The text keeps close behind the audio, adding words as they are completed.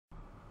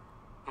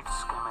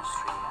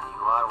chemistry and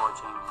you are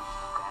watching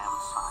Chem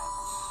Science.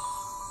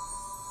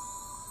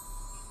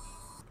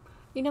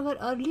 In our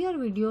earlier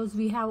videos,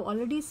 we have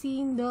already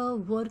seen the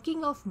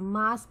working of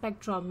mass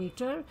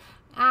spectrometer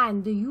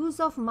and the use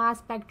of mass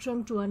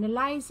spectrum to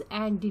analyze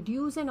and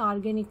deduce an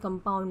organic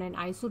compound and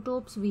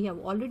isotopes. We have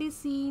already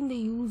seen the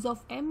use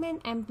of M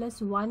and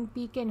M+1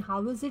 peak and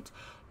how is it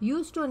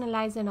used to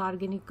analyze an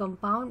organic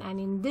compound, and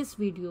in this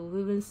video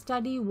we will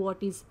study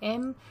what is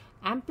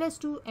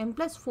M+2,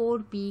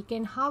 M+4 peak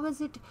and how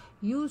is it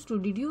used to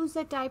deduce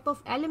the type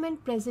of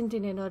element present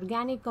in an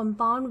organic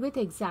compound with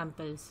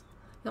examples.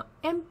 Now,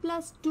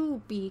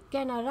 M+2 peak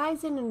can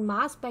arise in a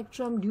mass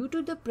spectrum due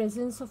to the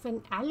presence of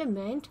an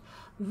element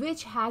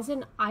which has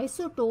an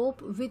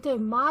isotope with a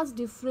mass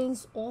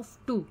difference of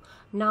 2.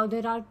 Now,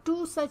 there are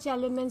two such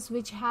elements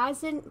which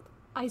has an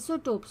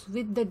isotopes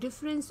with the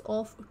difference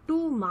of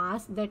 2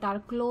 mass, that are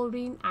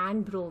chlorine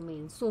and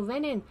bromine. So,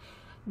 when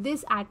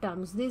these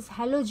atoms, these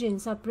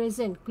halogens are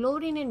present,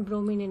 chlorine and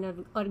bromine in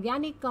an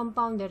organic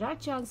compound, there are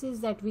chances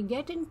that we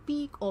get a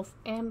peak of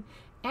M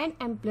and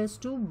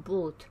M+2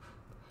 both.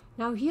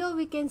 Now here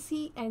we can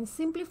see a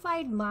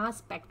simplified mass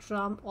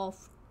spectrum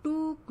of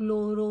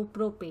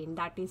 2-chloropropane,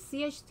 that is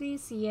CH3,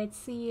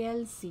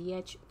 CHCl,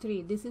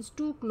 CH3. This is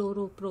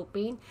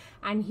 2-chloropropane,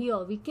 and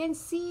here we can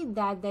see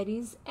that there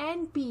is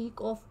N peak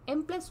of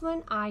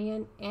M+1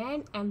 ion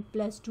and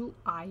M+2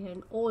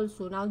 ion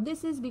also. Now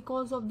this is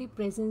because of the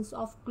presence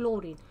of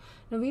chlorine.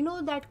 Now we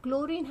know that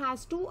chlorine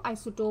has two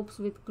isotopes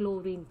with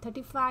chlorine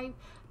 35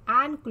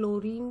 and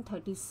chlorine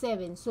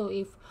 37. So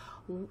if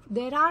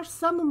there are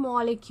some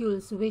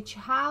molecules which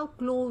have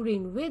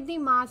chlorine with the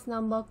mass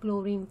number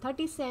chlorine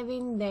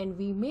 37, then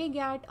we may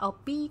get a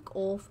peak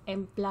of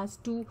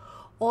M+2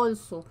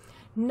 also.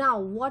 Now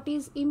what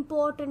is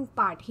important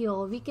part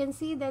here, we can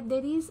see that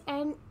there is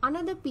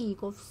another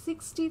peak of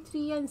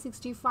 63 and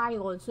 65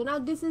 also. Now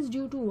this is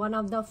due to one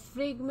of the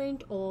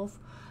fragment of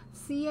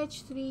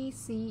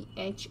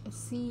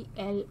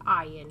CH3CHCl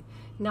ion.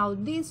 Now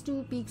these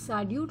two peaks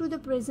are due to the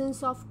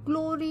presence of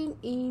chlorine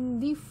in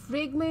the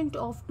fragment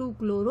of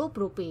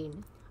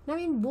 2-chloropropane. Now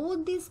in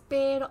both these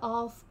pair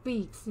of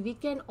peaks we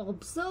can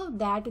observe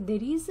that there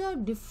is a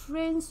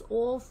difference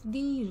of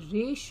the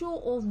ratio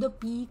of the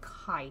peak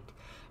height.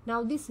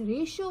 Now this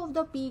ratio of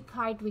the peak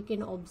height we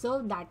can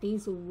observe, that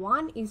is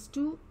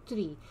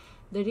 1:3.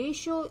 The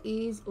ratio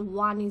is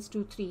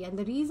 1:3, and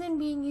the reason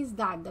being is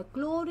that the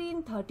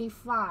chlorine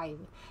 35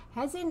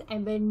 has an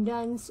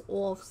abundance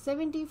of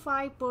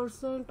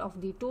 75%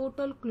 of the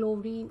total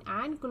chlorine,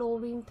 and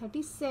chlorine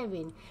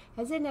 37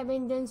 has an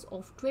abundance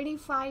of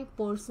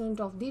 25%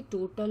 of the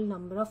total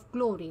number of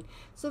chlorine.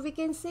 So we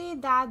can say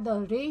that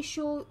the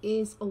ratio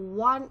is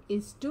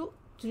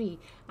 1:3,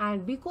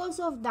 and because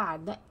of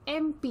that the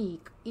M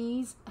peak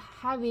is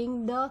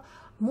having the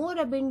more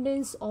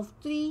abundance of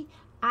 3,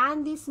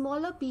 and the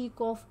smaller peak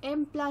of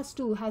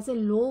M+2 has a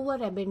lower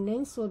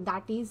abundance, so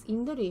that is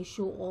in the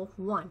ratio of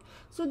 1.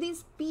 So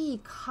this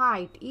peak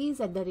height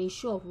is at the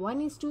ratio of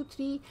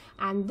 1:3,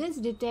 and this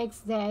detects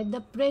that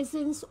the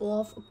presence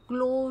of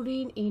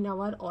chlorine in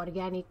our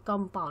organic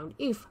compound.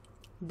 If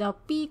the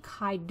peak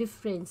height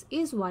difference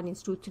is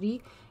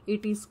 1:3,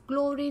 it is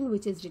chlorine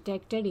which is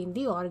detected in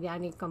the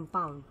organic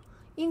compound.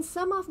 In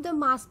some of the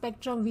mass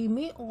spectrum, we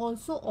may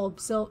also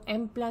observe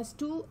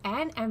M+2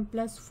 and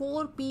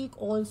M+4 peak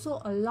also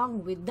along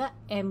with the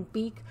M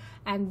peak,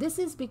 and this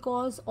is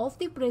because of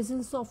the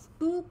presence of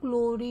 2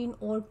 chlorine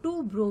or 2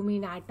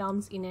 bromine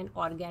atoms in an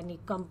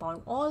organic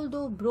compound.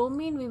 Although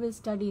bromine we will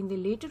study in the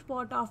later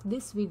part of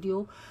this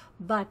video,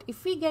 but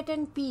if we get a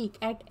peak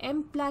at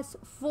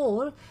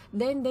M+4,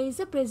 then there is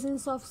a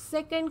presence of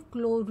second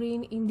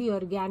chlorine in the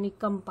organic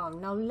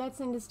compound. Now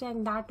let's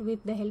understand that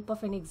with the help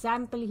of an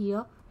example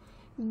here.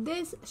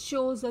 This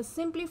shows a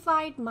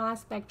simplified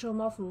mass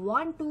spectrum of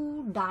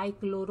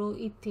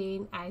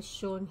 1,2-dichloroethane as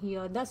shown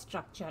here the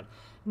structure.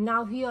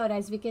 Now here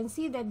as we can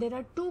see that there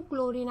are 2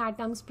 chlorine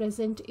atoms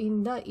present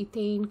in the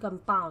ethane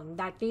compound,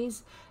 that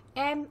is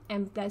M,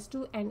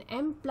 M+2 and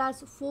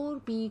M+4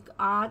 peak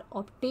are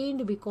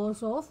obtained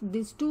because of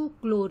these 2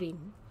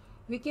 chlorine.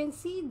 We can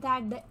see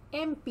that the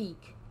M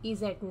peak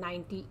is at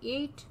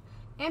 98,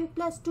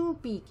 M+2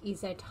 peak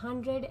is at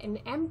 100 and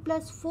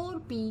M+4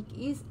 peak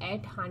is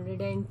at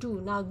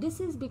 102. Now this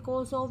is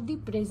because of the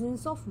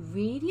presence of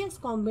various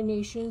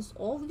combinations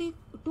of the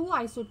 2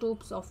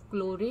 isotopes of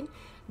chlorine,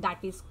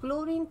 that is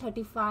chlorine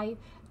 35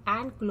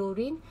 and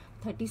chlorine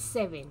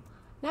 37.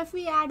 Now if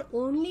we add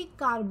only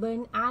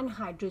carbon and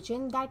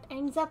hydrogen, that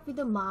ends up with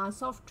a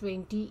mass of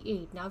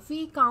 28. Now if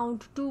we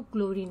count 2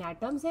 chlorine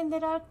atoms, then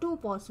there are 2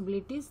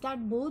 possibilities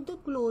that both the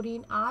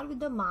chlorine are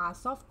with a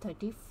mass of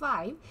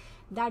 35.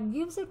 That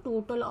gives a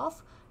total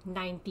of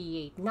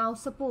 98. Now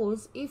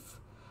suppose if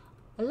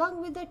along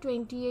with the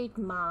 28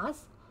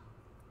 mass,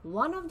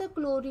 one of the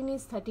chlorine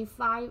is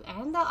 35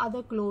 and the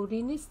other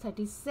chlorine is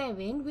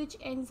 37, which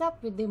ends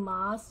up with the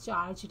mass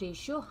charge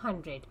ratio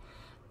 100,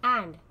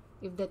 and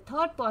if the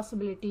third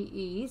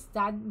possibility is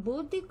that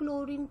both the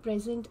chlorine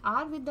present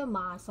are with the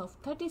mass of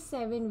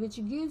 37, which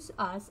gives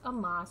us a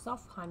mass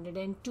of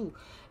 102.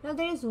 Now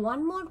there is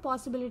one more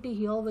possibility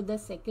here with the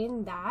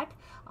second, that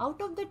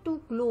out of the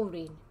two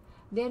chlorine,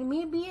 there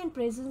may be in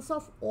presence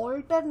of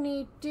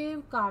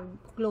alternative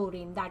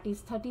chlorine, that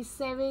is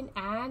 37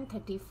 and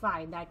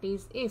 35. That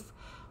is, if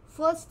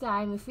first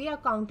time if we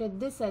have counted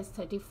this as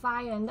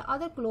 35 and the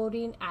other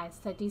chlorine as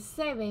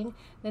 37,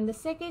 then the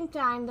second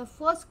time the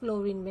first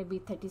chlorine may be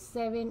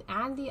 37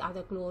 and the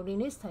other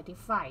chlorine is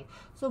 35.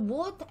 So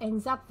both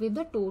ends up with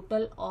a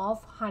total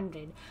of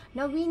 100.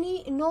 Now we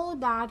know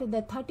that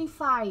the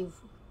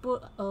 35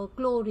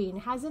 chlorine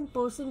has a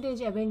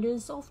percentage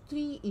abundance of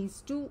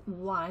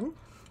 3:1.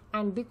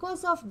 And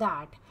because of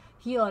that,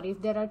 here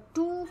if there are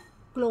two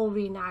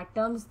chlorine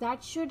atoms,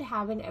 that should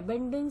have an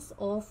abundance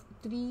of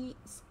 3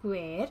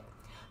 square.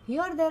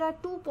 Here there are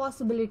two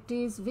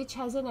possibilities which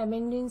has an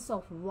abundance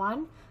of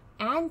 1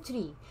 and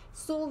 3.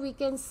 So we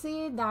can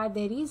say that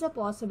there is a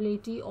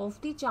possibility of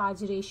the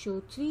charge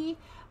ratio 3,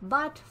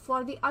 but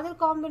for the other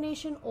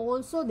combination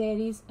also there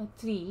is a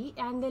 3.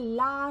 And the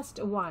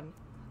last one,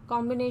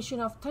 combination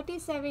of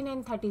 37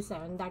 and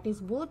 37, that is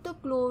both the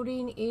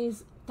chlorine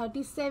is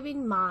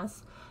 37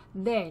 mass,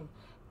 then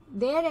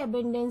their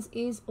abundance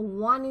is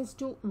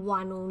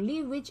 1:1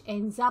 only, which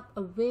ends up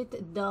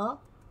with the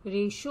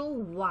ratio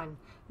 1.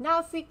 Now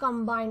if we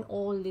combine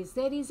all this,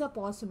 there is a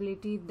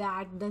possibility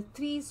that the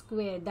 3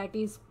 square, that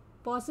is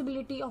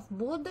possibility of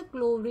both the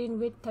chlorine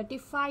with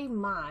 35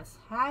 mass,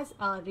 has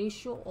a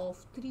ratio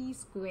of 3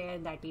 square,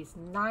 that is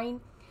 9.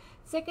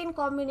 Second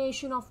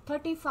combination of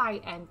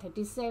 35 and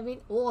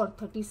 37 or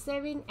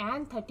 37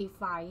 and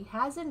 35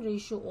 has a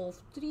ratio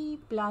of 3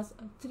 plus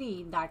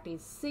 3, that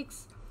is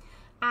 6.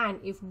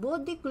 And if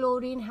both the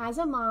chlorine has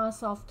a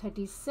mass of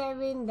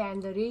 37,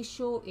 then the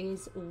ratio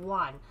is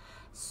 1.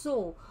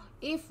 So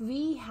if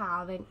we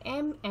have an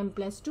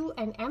M+2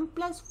 and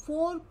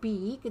M+4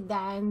 peak,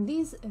 then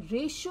this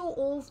ratio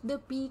of the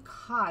peak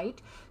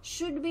height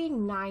should be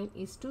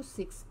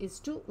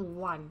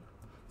 9:6:1.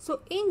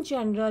 So in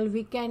general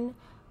we can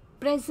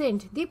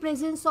present the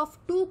presence of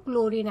two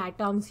chlorine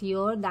atoms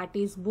here, that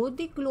is both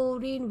the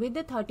chlorine with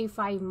the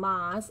 35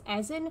 mass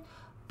as an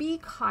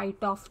peak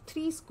height of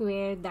 3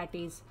 square, that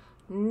is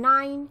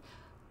 9,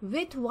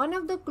 with one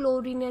of the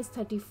chlorine is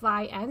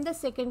 35 and the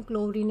second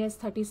chlorine is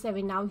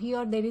 37. Now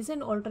here there is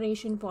an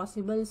alteration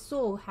possible,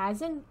 so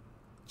has a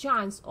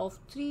chance of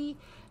 3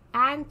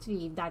 and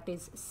 3, that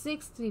is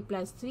 6, 3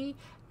 plus 3.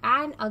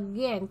 And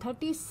again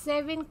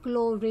 37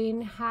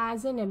 chlorine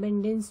has an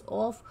abundance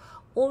of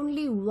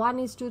only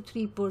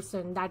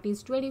 1:3%, that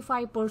is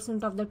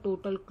 25% of the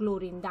total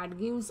chlorine. That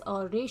gives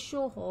a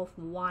ratio of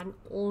 1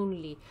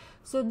 only.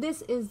 So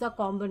this is the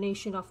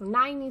combination of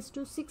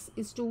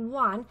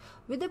 9:6:1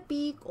 with a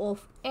peak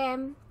of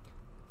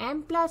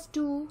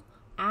M+2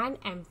 and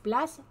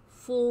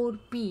M+4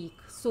 peak.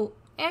 So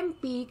M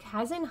peak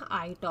has a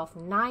height of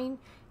 9,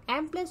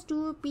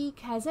 M+2 peak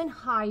has a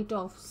height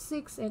of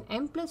 6, and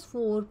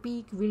M+4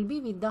 peak will be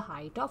with the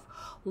height of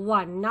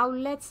 1. Now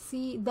let's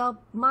see the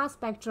mass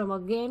spectrum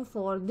again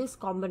for this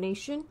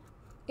combination.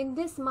 In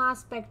this mass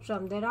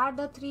spectrum, there are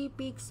the three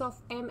peaks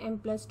of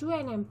M+2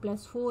 and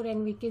M+4,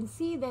 and we can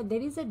see that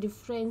there is a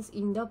difference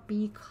in the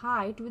peak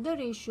height with a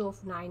ratio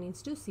of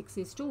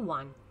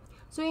 9:6:1.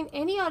 So in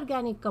any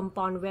organic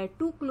compound where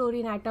two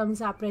chlorine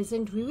atoms are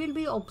present, we will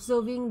be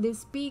observing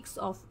these peaks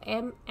of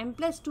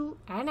M+2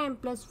 and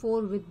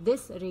M+4 with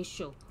this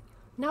ratio.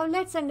 Now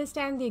let's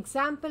understand the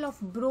example of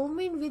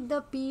bromine with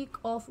the peak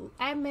of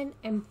M and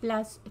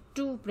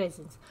M+2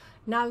 presence.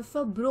 Now if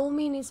a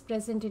bromine is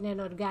present in an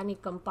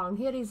organic compound,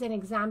 here is an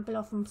example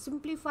of a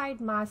simplified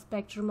mass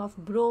spectrum of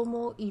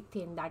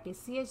bromoethane, that is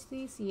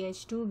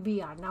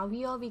CH3CH2Br. Now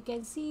here we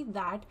can see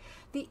that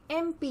the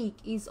M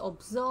peak is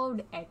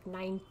observed at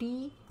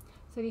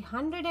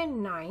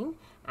 109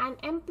 and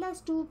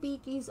M+2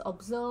 peak is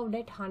observed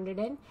at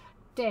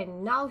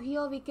 110. Now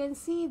here we can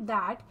see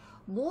that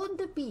both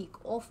the peak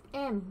of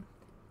M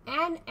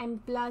and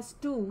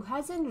M+2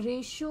 has a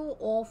ratio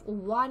of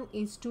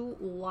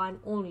 1:1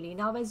 only.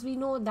 Now as we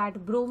know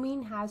that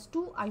bromine has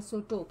two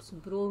isotopes,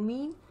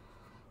 bromine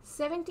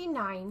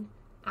 79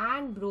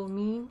 and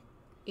bromine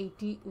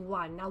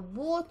 81. Now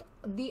both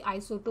the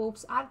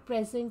isotopes are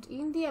present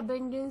in the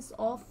abundance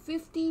of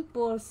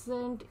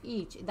 50%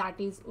 each, that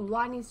is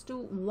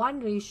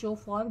 1:1 ratio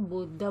for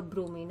both the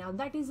bromine. Now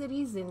that is the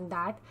reason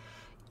that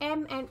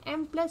M and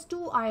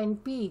M+2 ion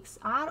peaks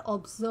are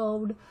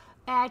observed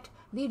at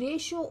the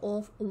ratio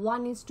of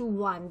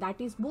 1:1,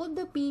 that is both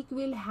the peak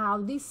will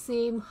have the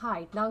same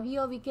height. Now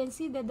here we can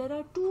see that there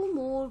are two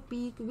more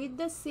peak with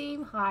the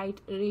same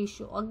height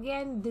ratio.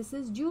 Again, this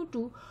is due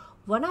to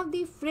one of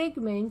the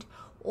fragment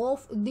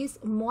of this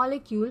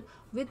molecule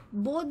with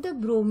both the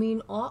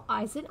bromine or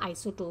as in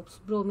isotopes,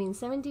 bromine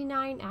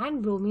 79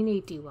 and bromine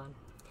 81.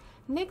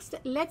 Next,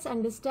 let's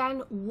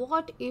understand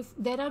what if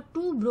there are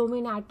two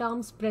bromine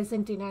atoms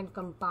present in a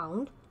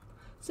compound.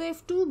 So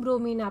if two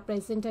bromine are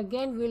present,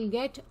 again we'll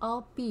get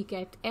a peak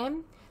at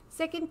M,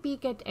 second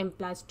peak at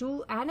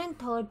M+2 and then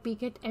third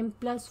peak at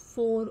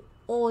M+4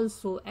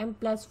 also,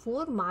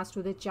 M+4 mass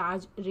to the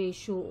charge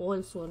ratio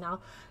also. Now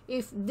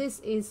if this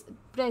is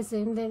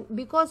present, then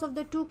because of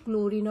the two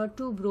chlorine or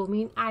two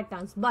bromine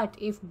atoms, but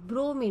if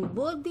bromine,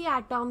 both the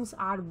atoms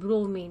are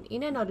bromine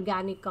in an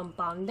organic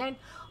compound, then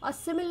a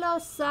similar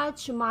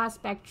such mass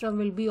spectrum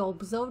will be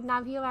observed.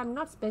 Now here I am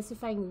not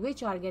specifying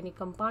which organic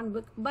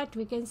compound, but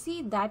we can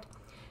see that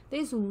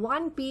there is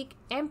one peak,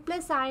 M+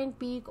 ion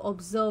peak,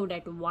 observed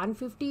at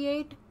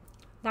 158.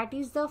 That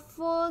is the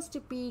first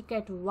peak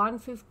at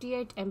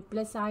 158, M+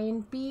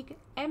 ion peak.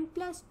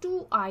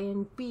 M+2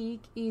 ion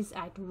peak is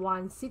at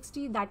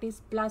 160, that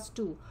is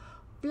 +2.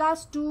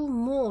 +2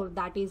 more,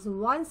 that is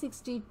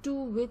 162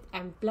 with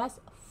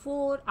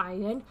M+4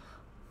 ion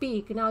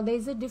peak. Now there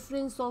is a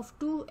difference of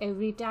 2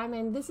 every time,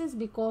 and this is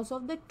because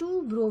of the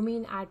two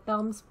bromine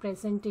atoms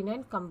present in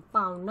a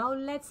compound. Now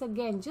let's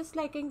again, just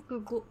like in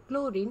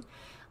chlorine,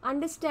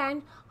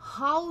 understand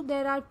how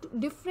there are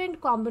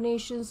different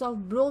combinations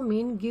of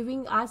bromine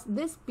giving us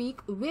this peak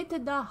with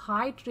the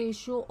height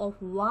ratio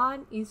of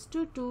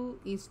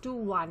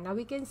 1:2:1. Now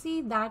we can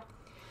see that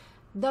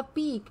the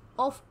peak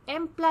of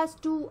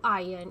M+2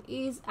 ion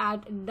is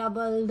at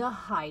double the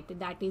height,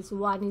 that is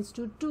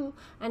 1:2,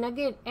 and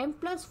again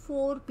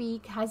M+4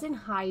 peak has a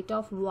height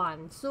of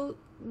 1. So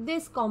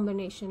this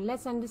combination,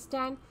 let's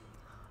understand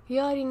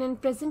here in a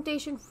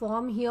presentation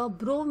form. Here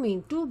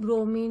bromine, two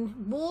bromine,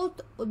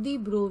 both the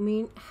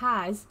bromine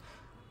has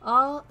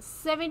a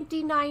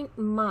 79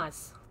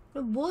 mass.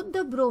 Now, both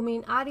the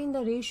bromine are in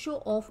the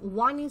ratio of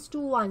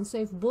 1:1. So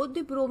if both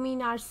the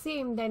bromine are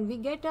same, then we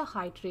get a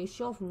height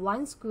ratio of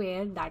 1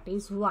 square, that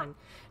is 1.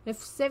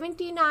 If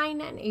 79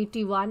 and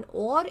 81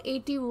 or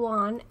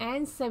 81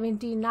 and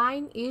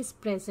 79 is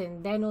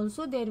present, then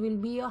also there will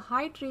be a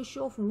height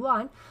ratio of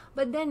 1,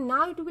 but then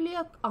now it will be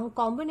a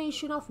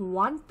combination of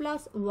 1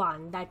 plus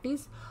 1, that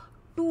is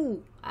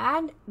 2,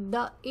 and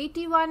the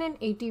 81 and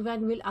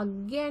 81 will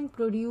again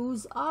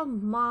produce a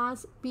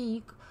mass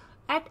peak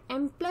at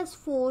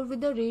M+4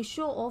 with the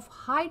ratio of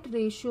height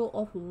ratio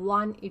of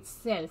 1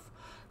 itself.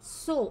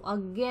 So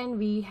again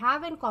we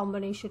have a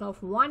combination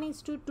of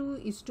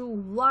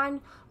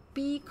 1:2:1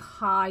 peak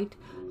height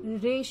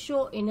ratio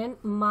in a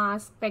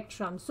mass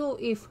spectrum. So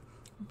if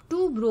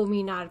two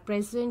bromine are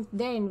present,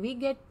 then we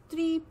get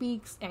 3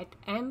 peaks at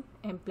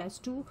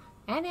M+2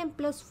 and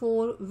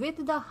M+4 with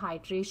the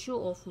height ratio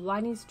of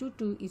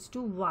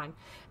 1:2:1,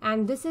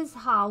 and this is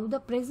how the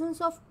presence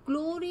of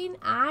chlorine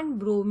and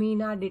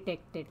bromine are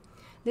detected.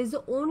 There is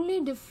the only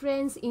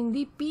difference in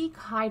the peak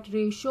height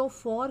ratio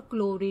for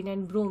chlorine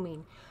and bromine.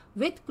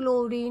 With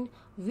chlorine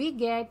we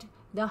get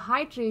the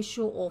height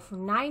ratio of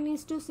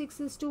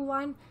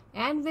 9:6:1,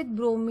 and with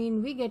bromine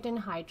we get a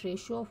height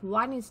ratio of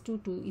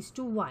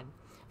 1:2:1.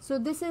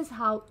 So this is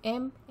how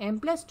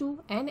M+2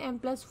 and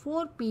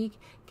M+4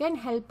 peak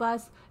can help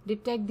us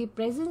detect the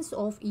presence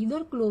of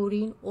either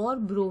chlorine or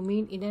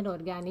bromine in an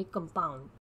organic compound.